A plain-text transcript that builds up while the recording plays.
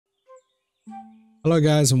Hello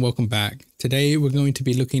guys and welcome back. Today we're going to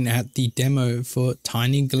be looking at the demo for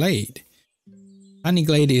Tiny Glade. Tiny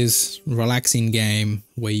Glade is a relaxing game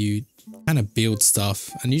where you kind of build stuff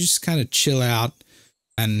and you just kind of chill out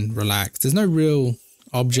and relax. There's no real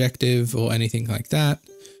objective or anything like that,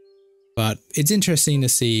 but it's interesting to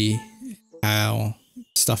see how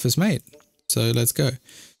stuff is made. So let's go.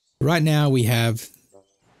 Right now we have,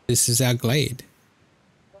 this is our Glade.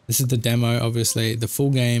 This is the demo, obviously. The full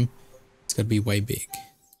game, it's going to be way big.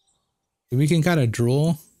 We can kind of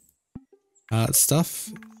draw stuff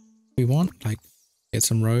we want, like get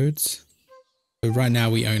some roads. But right now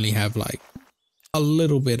we only have like a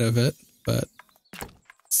little bit of it, but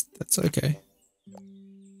that's okay.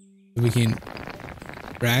 We can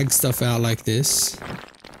drag stuff out like this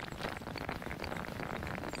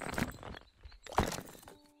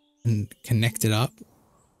and connect it up,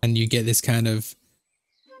 and you get this kind of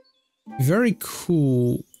very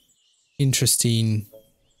cool, interesting,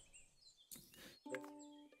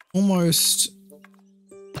 almost,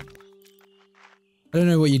 I don't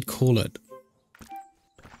know what you'd call it,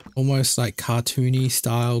 almost like cartoony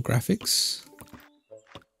style graphics.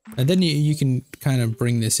 And then you can kind of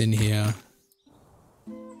bring this in here,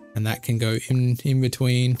 and that can go in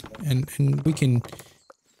between, and we can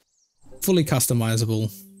fully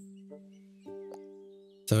customizable.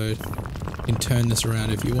 So you can turn this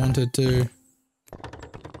around if you wanted to,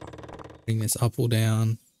 bring this up or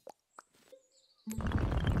down,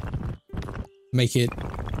 make it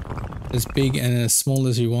as big and as small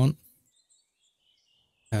as you want.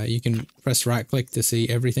 You can press right click to see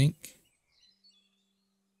everything.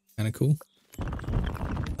 Kind of cool.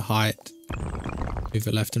 The height, move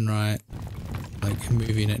it left and right, like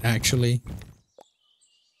moving it actually.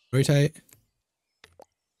 Rotate.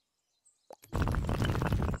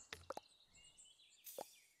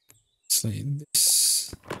 So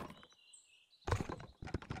this,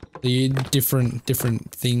 the different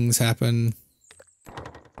things happen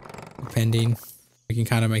depending. We can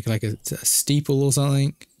kind of make like a steeple or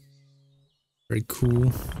something. Very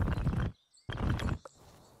cool.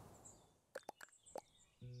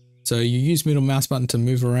 So you use middle mouse button to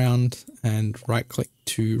move around and right click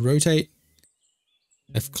to rotate.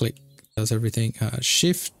 Left click does everything.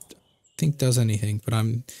 Shift I think does anything, but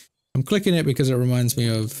I'm clicking it because it reminds me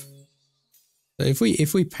of. So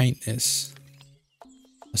if we paint this,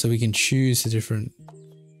 so we can choose the different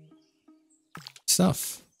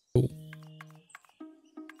stuff. Cool.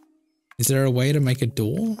 Is there a way to make a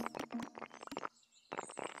door?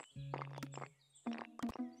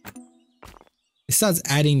 It starts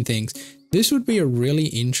adding things. This would be a really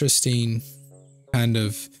interesting kind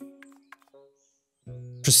of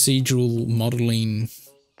procedural modeling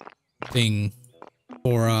thing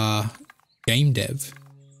for game dev.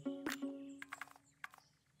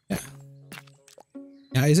 Yeah.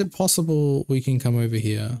 Now, is it possible we can come over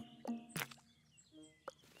here?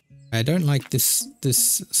 I don't like this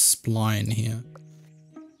spline here.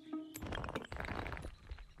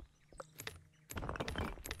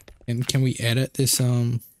 And can we edit this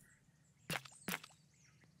this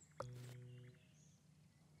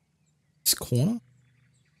corner?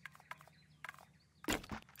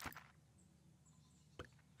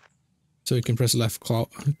 So we can press left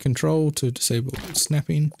control to disable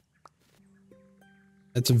snapping.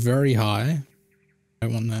 That's very high. I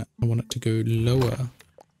don't want that. I want it to go lower.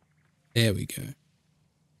 There we go.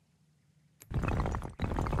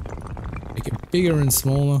 Make it bigger and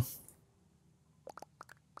smaller.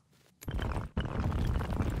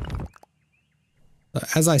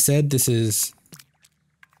 As I said, this is...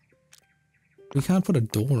 We can't put a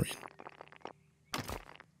door in.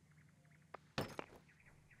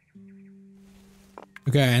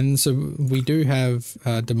 Okay, and so we do have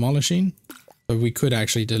demolishing, so we could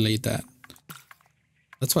actually delete that.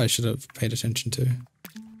 That's why I should have paid attention to.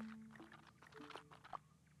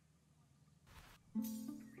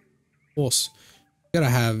 Of course, gotta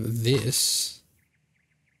have this.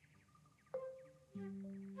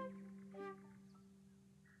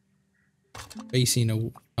 Facing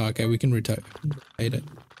a... Oh, okay, we can rotate it.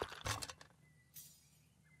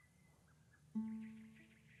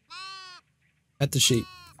 At the sheep.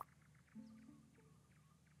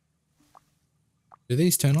 Do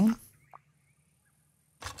these turn on?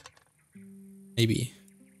 Maybe.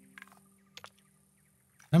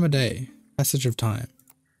 Time of day. Passage of time.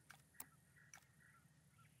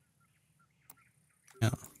 Yeah.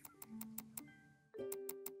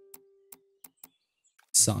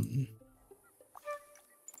 Sun.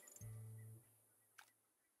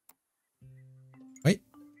 Wait.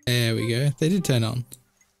 There we go. They did turn on.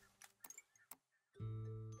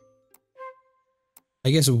 I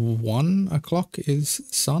guess 1 o'clock is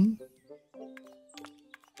sun.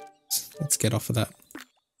 Let's get off of that.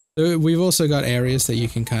 So we've also got areas that you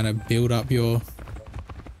can kind of build up your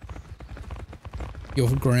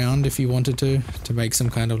ground if you wanted to make some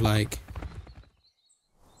kind of like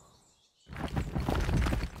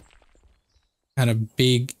kind of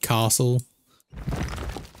big castle.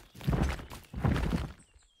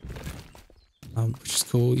 Which is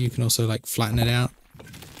cool. You can also like flatten it out.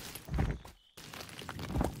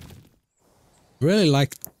 Really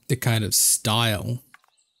like the kind of style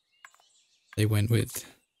they went with.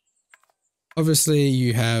 Obviously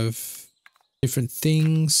you have different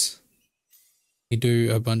things. We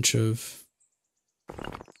do a bunch of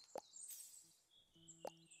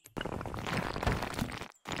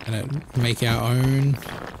kind of make our own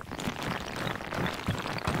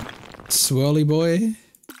swirly boy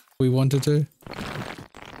if we wanted to.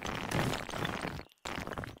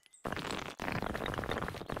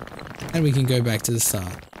 And we can go back to the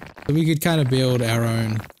start. So we could kind of build our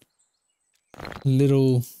own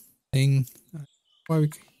little thing.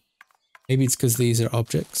 Maybe it's because these are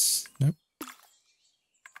objects. Nope.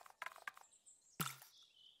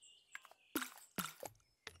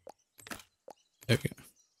 Okay.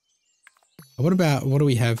 What do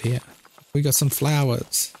we have here? We got some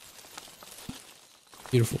flowers.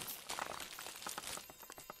 Beautiful.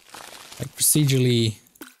 Like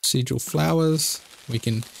procedural flowers. We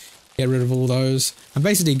can get rid of all those. I'm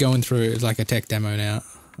basically going through like a tech demo now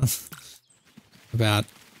about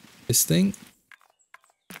this thing.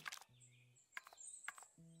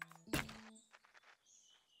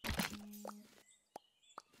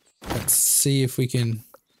 Let's see if we can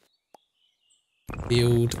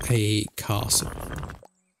build a castle.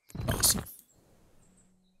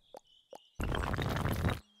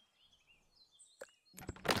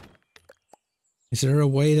 Is there a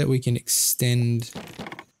way that we can extend?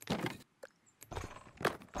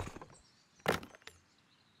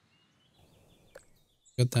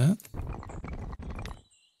 Got that.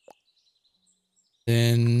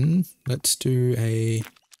 Then let's do a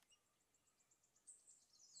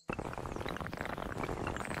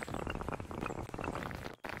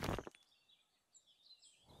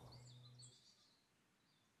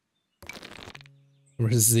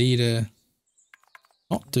Rosita.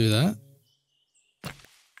 Not do that.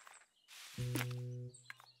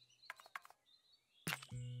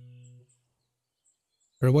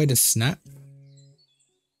 Is there a way to snap?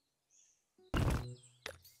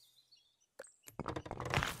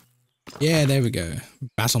 Yeah, there we go.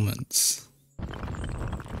 Battlements.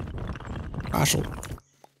 Battle.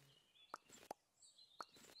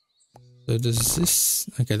 So does this...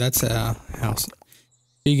 Okay, that's our house.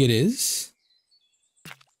 Big it is.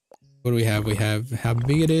 What do we have? We have how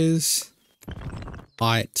big it is.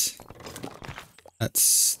 Height.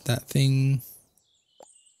 That's that thing.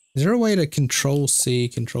 Is there a way to control C,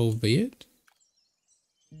 control V it?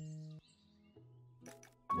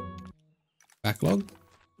 Backlog?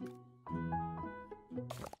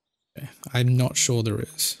 Okay. I'm not sure there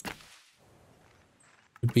is.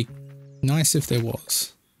 It'd be nice if there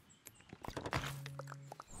was.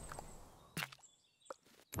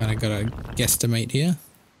 Kinda gotta guesstimate here.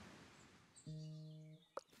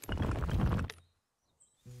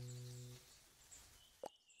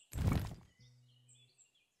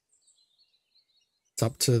 It's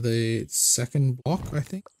up to the second block, I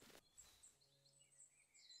think.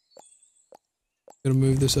 Gonna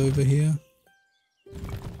move this over here.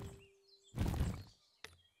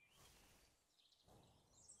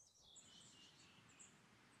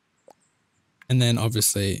 And then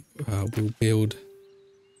obviously we'll build.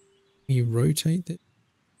 Can you rotate it?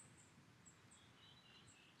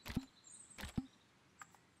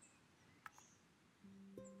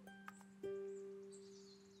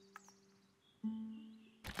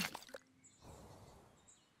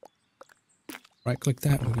 Right click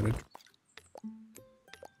that. We're gonna.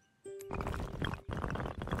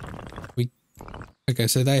 Okay,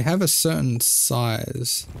 so they have a certain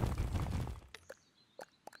size.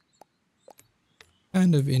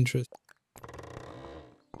 Kind of interest.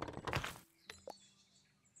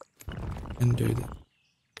 And do that.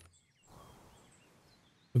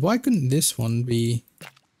 Why couldn't this one be?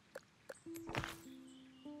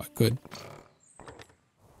 I could.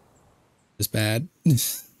 It's bad.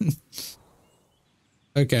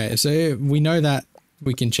 Okay, so we know that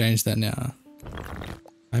we can change that now.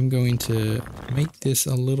 I'm going to make this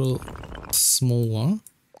a little smaller.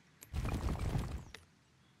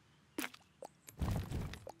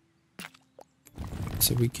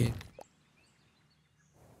 So we can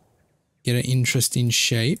get an interesting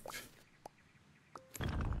shape.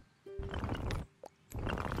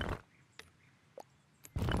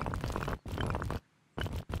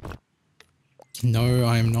 No,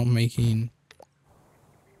 I am not making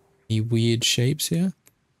any weird shapes here.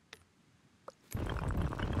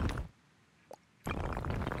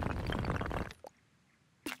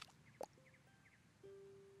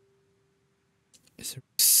 Is there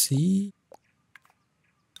a C?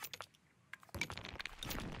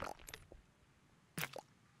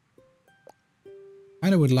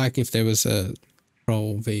 Kinda would like if there was a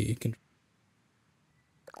Control V.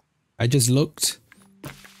 I just looked.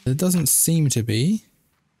 There doesn't seem to be.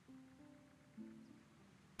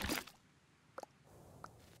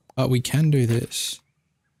 But we can do this.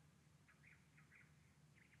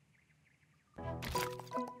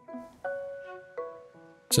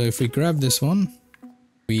 So if we grab this one,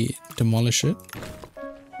 we demolish it.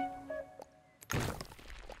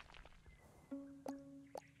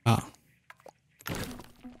 Ah.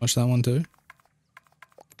 Watch that one too.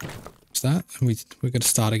 What's that? And we're gonna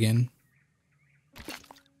start again.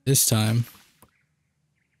 This time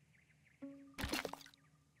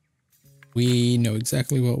we know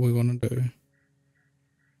exactly what we want to do.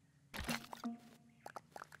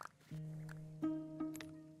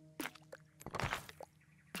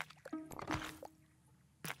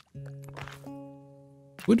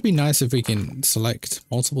 Would be nice if we can select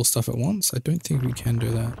multiple stuff at once. I don't think we can do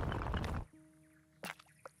that.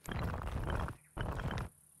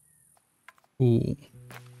 Ooh,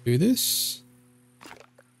 do this.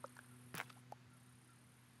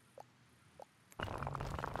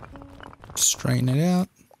 Straighten it out.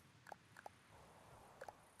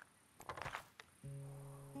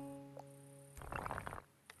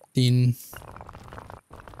 Thin.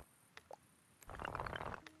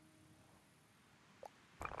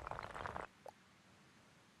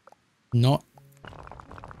 Not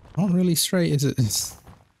really straight, is it?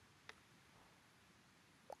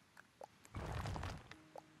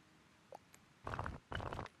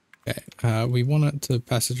 Okay, we want it to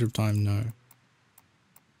passage of time, no.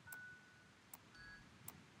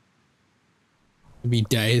 It'll be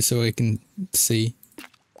days so I can see.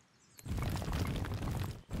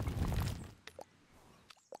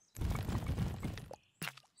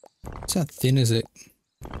 It's how thin is it?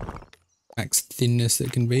 Max thinness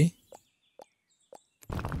it can be.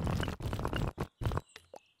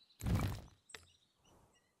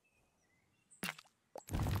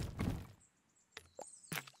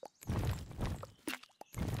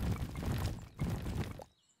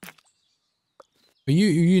 But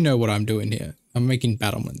you know what I'm doing here. I'm making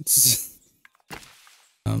battlements.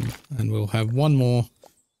 And we'll have one more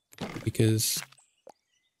because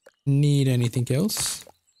need anything else.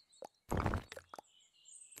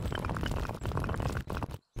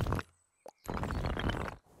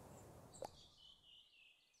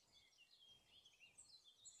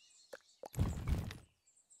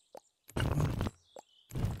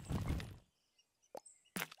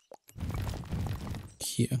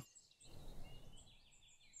 Here.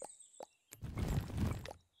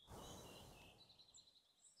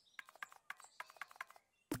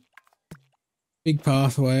 Big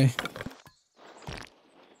pathway.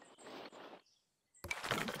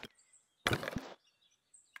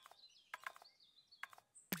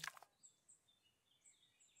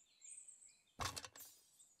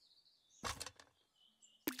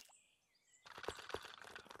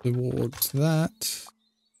 Towards that.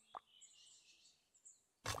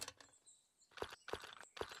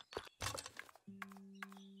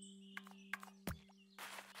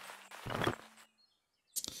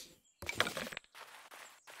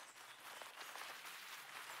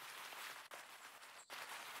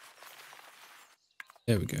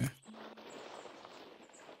 There we go.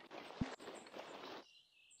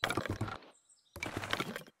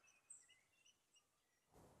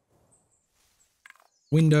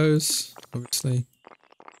 Windows, obviously.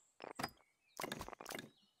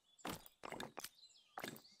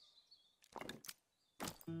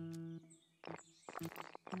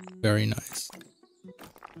 Very nice.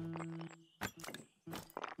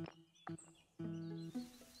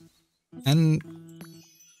 And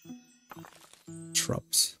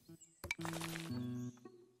shrubs.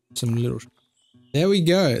 Some little... There we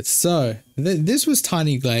go. So, this was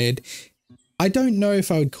Tiny Glade. I don't know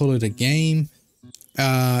if I would call it a game.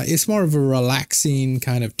 It's more of a relaxing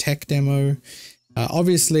kind of tech demo.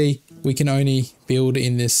 Obviously, we can only build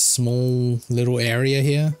in this small little area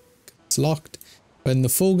here. It's locked. But in the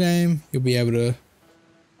full game, you'll be able to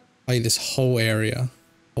play this whole area.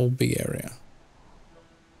 Whole big area.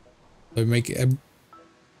 So make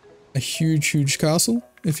a huge castle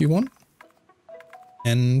if you want.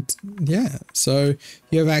 And yeah, so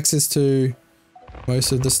you have access to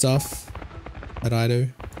most of the stuff that I do.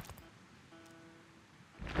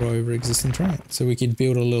 over existing terrain. So we could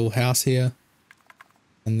build a little house here,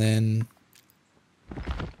 and then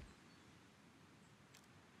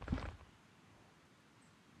is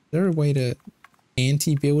there a way to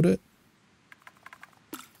anti-build it?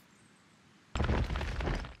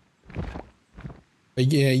 But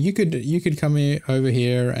yeah, you could come over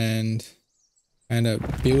here and kind of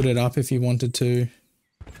build it up if you wanted to.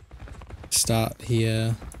 Start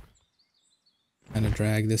here, kind of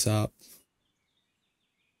drag this up.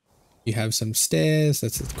 You have some stairs.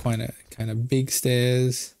 That's kind of big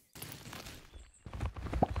stairs.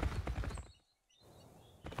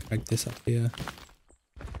 Drag this up here,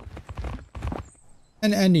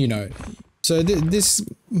 and you know, so this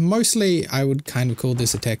mostly I would kind of call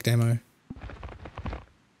this a tech demo.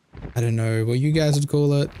 I don't know what you guys would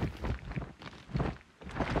call it.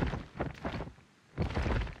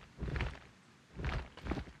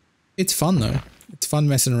 It's fun though. It's fun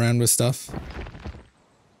messing around with stuff.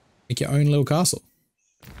 Make your own little castle.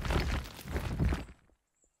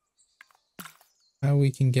 How we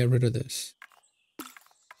can get rid of this?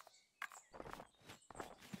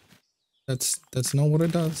 That's not what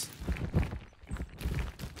it does.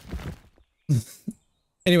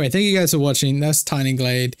 Anyway, thank you guys for watching. That's Tiny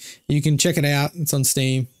Glade. You can check it out. It's on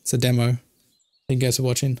Steam. It's a demo. Thank you guys for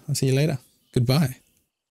watching. I'll see you later. Goodbye.